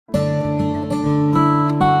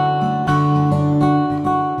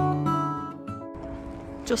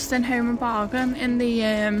just in Home and Bargain in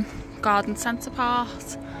the garden centre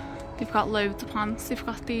part. They've got loads of plants. They've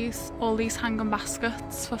got all these hanging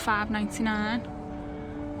baskets for £5.99.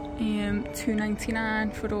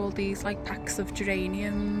 £2.99 for all these like packs of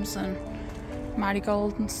geraniums and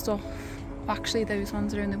marigold and stuff. Actually those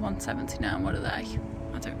ones are only £1.79. What are they?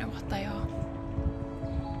 I don't know what they are.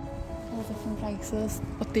 All different prices,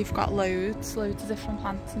 but they've got loads of different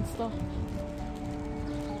plants and stuff.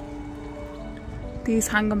 These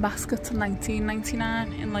hanging baskets are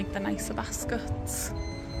 £19.99 in like the nicer baskets.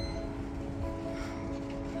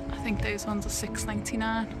 I think those ones are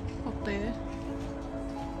 £6.99 up there.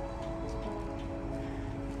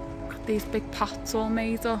 Got these big pots all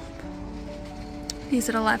made up. These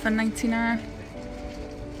are £11.99,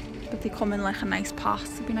 but they come in like a nice pot.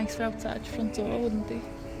 It'd be nice for outside your front door, wouldn't they?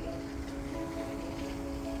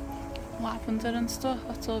 Lavender and stuff,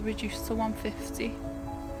 that's all reduced to £1.50.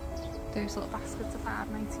 Those little baskets are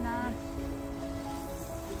 £5.99.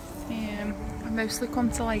 I mostly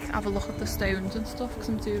come to like have a look at the stones and stuff because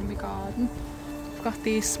I'm doing my garden. I've got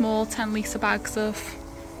these small 10 litre bags of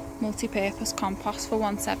multi-purpose compost for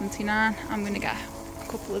 £1.79. I'm going to get a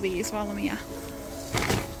couple of these while I'm here.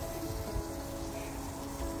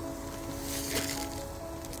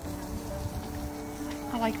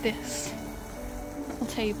 I like this little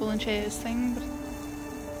table and chairs thing, but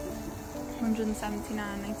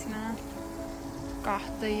 £179.99.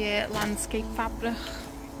 Got the landscape fabric.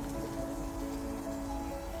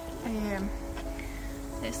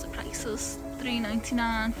 There's the prices.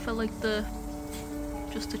 £3.99 for like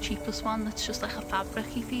just the cheapest one that's just like a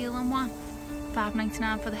fabric-y feeling one.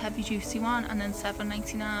 £5.99 for the heavy duty one, and then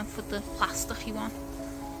 £7.99 for the plasticky one.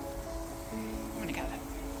 I'm gonna get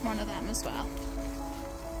one of them as well.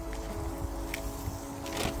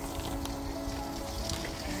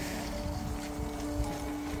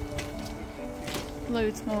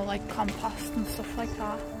 Loads more like compost and stuff like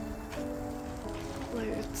that.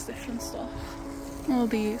 Loads different stuff. All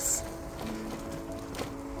these.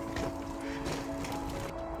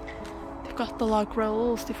 They've got the log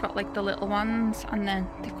rolls, they've got like the little ones, and then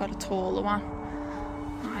they've got a taller one.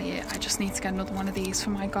 Oh yeah, I just need to get another one of these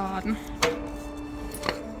for my garden.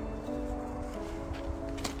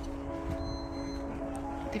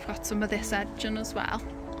 They've got some of this edging as well.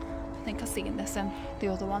 I think I've seen this in the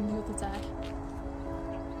other one the other day.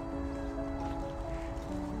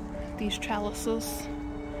 These trellises.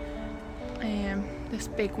 This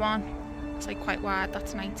big one, it's like quite wide,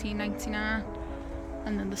 that's £19.99,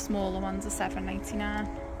 and then the smaller ones are £7.99.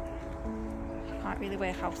 I can't really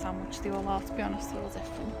work out how much they all are, to be honest, they're all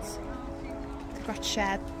different. They've got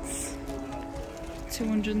sheds,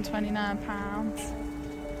 £229.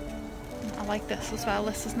 I like this as well,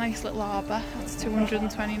 this is a nice little arbour, that's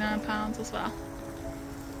 £229 as well.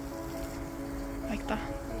 Like that.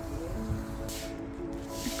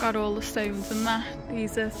 Got all the stones in there.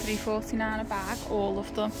 These are £3.49 a bag, all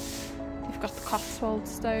of them. They've got the Cotswold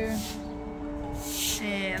stone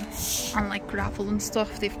and like gravel and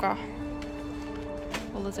stuff. They've got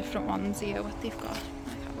all the different ones here. What they've got,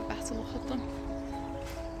 I have a better look at them.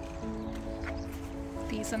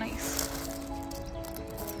 These are nice.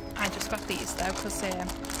 I just got these though because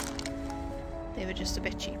they were just a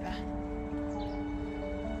bit cheaper.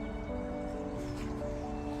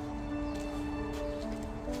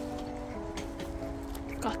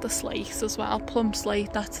 Got the slate as well, plum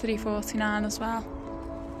slate, that's £3.49 as well.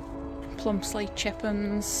 Plum slate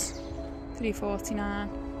chippings, £3.49.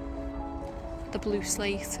 The blue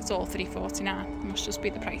slate, it's all £3.49. It must just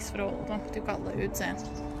be the price for all of them. They've got loads in.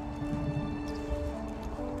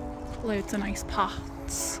 Loads of nice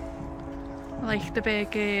pots. I like the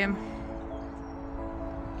big,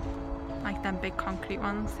 like them big concrete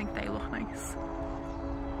ones, I think they look nice.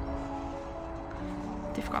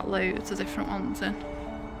 They've got loads of different ones in.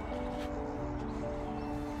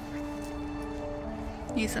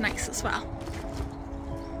 These are nice as well.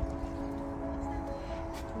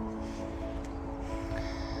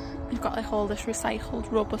 You've got like all this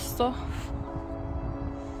recycled rubber stuff.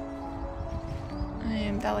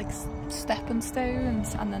 They're like stepping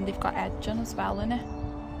stones, and then they've got edging as well in it.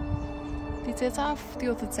 They did have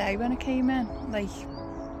the other day when I came in, like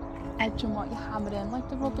edging what you hammer in, like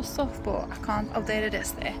the rubber stuff, but I can't. Oh, there it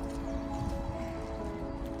is there.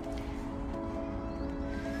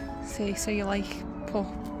 See, so you like put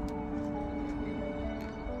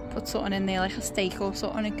something in there, like a stake or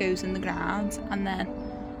something, it goes in the ground, and then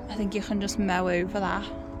I think you can just mow over that.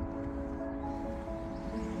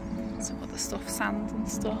 Some other stuff, sand and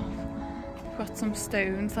stuff. We've got some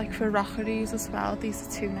stones like for rockeries as well. These are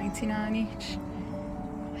 £2.99 each.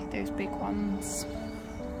 I like those big ones.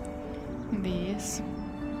 And these.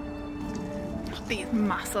 these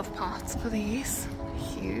massive pots for these.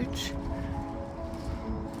 Huge.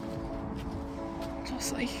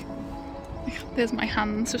 Just like, there's my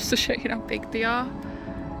hands just to show you how big they are.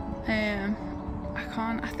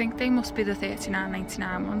 I think they must be the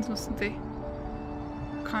 $39.99 ones, mustn't they?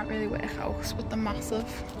 Can't really work out, but they're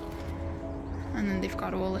massive. And then they've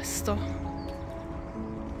got all this stuff.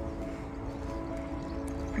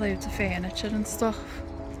 Loads of furniture and stuff.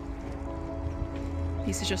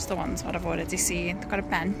 These are just the ones that I've already seen. They've got a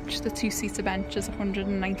bench, the 2-seater bench is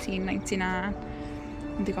 $119.99.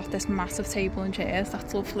 And they've got this massive table and chairs,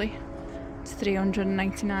 that's lovely. It's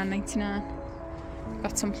 $399.99.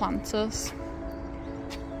 Got some planters.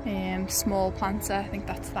 Small planter, I think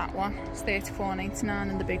that's that one. It's $34.99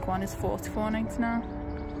 and the big one is $44.99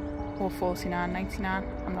 or $49.99,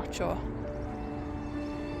 I'm not sure.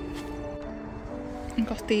 I've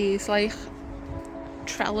got these like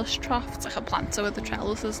trellis troughs. It's like a planter with the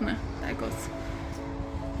trellis, isn't it? They're good.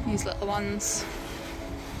 These little ones.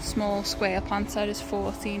 Small square planter is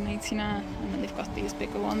 $14.99 and then they've got these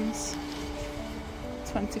bigger ones.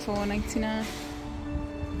 $24.99.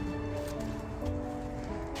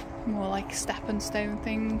 More like stepping stone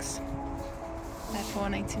things. They're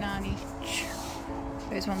 $4.99 each.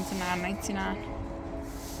 Those ones are $9.99.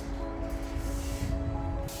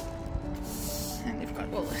 And they've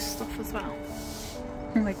got all this stuff as well.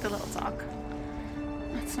 Like the little dog.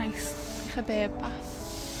 That's nice. Like a bird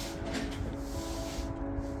bath.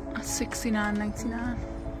 That's $69.99.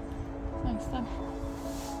 Nice then.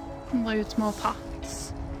 And loads more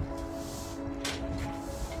pots.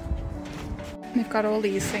 They've got all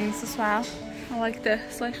these things as well. I like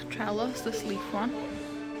this, like trellis, this leaf one.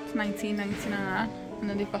 It's $19.99. And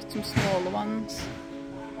then they've got some smaller ones.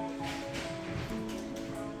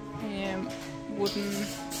 Wooden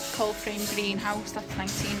cold frame greenhouse, that's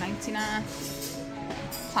 $19.99.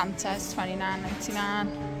 Planters, $29.99.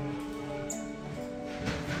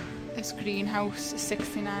 This greenhouse is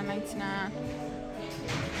 $69.99.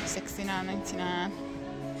 $69.99.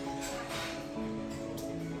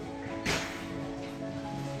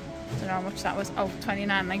 I don't know how much that was. Oh,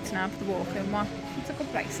 $29.99 for the walk-in one. It's a good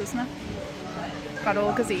price, isn't it? Got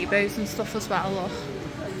all gazebos and stuff as well, look.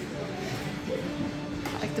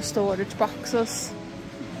 Like the storage boxes.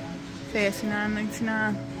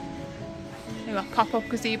 $39.99. They've got pop-up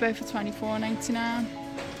gazebo for $24.99.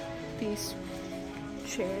 These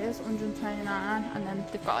chairs, $129, and then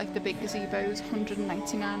they've got like the big gazebos,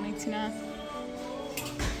 $199.99.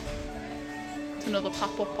 It's another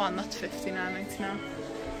pop-up one, that's $59.99.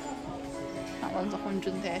 That one's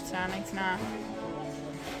 $139.99.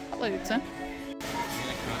 Got loads in.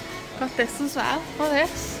 Got this as well. What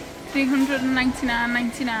this?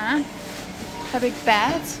 $399.99. A big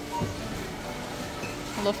bed.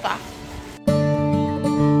 I love that.